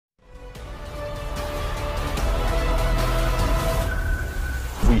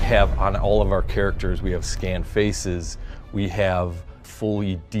have on all of our characters, we have scanned faces, we have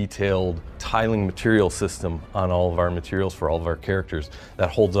fully detailed tiling material system on all of our materials for all of our characters that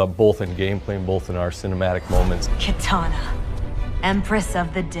holds up both in gameplay and both in our cinematic moments. Kitana, Empress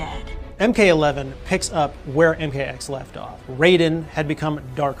of the Dead. MK11 picks up where MKX left off. Raiden had become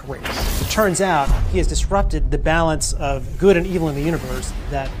Dark Race. It turns out he has disrupted the balance of good and evil in the universe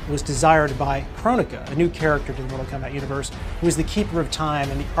that was desired by Kronika, a new character to the Mortal Kombat universe, who is the keeper of time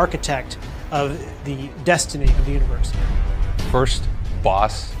and the architect of the destiny of the universe. First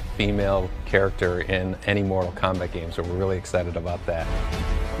boss female character in any Mortal Kombat game, so we're really excited about that.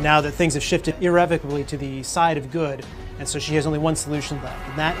 Now that things have shifted irrevocably to the side of good, and so she has only one solution left,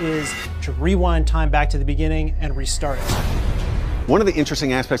 and that is to rewind time back to the beginning and restart it. One of the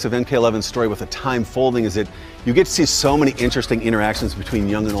interesting aspects of MK11's story with the time folding is that you get to see so many interesting interactions between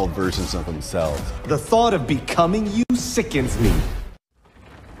young and old versions of themselves. The thought of becoming you sickens me.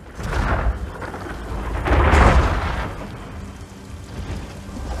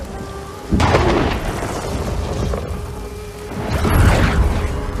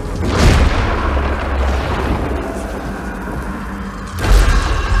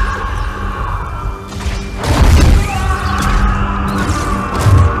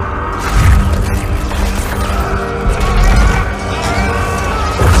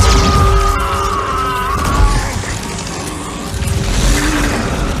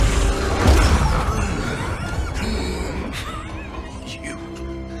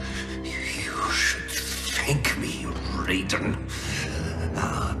 Thank me, Raiden.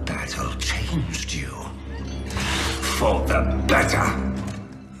 Our battle changed you. For the better.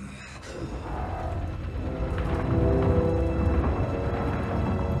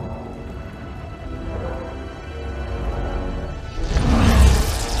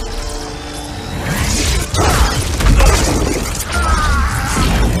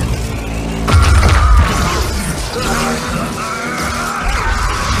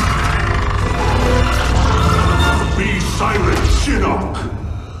 Silent, Shinnok!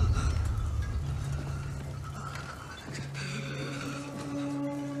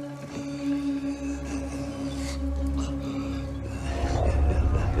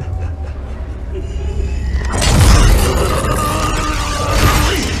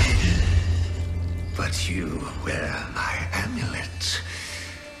 But you wear my amulet.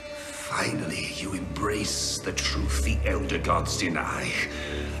 Finally, you embrace the truth the Elder Gods deny.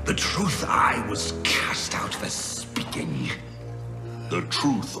 The truth I was cast out for speaking. The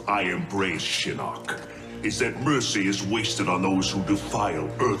truth I embrace, Shinnok, is that mercy is wasted on those who defile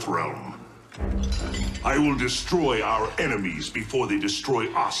Earthrealm. I will destroy our enemies before they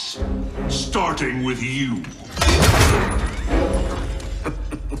destroy us, starting with you.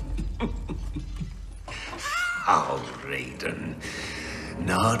 How, Raiden?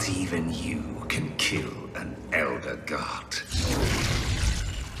 Not even you can kill an Elder God.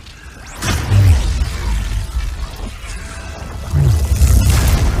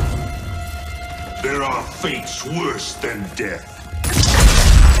 There are fates worse than death.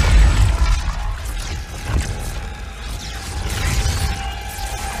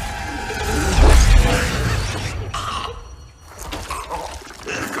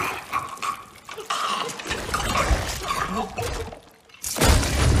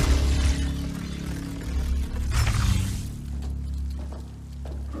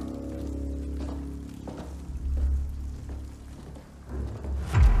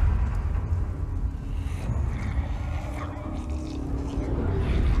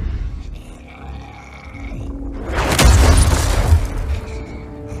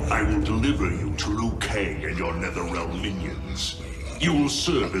 I will deliver you to Liu Kang and your Netherrealm minions. You will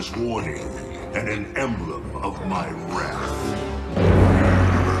serve as warning and an emblem of my wrath.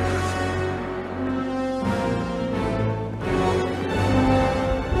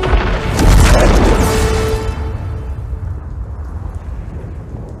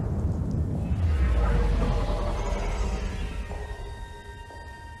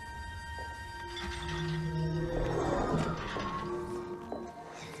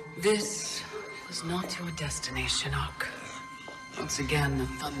 This was not your destiny, Shinnok. Once again, the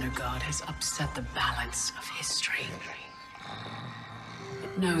Thunder God has upset the balance of history.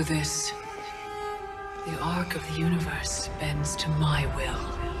 But know this. The arc of the universe bends to my will.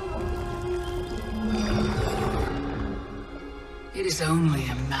 It is only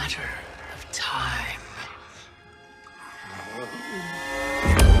a matter of time.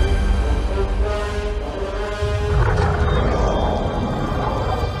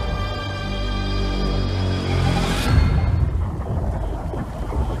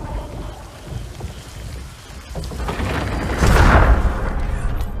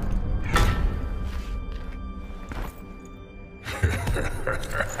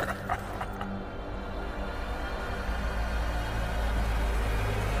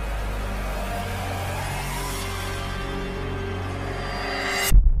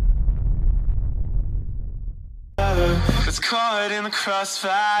 It's caught in the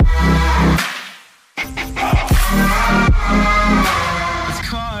crossfire.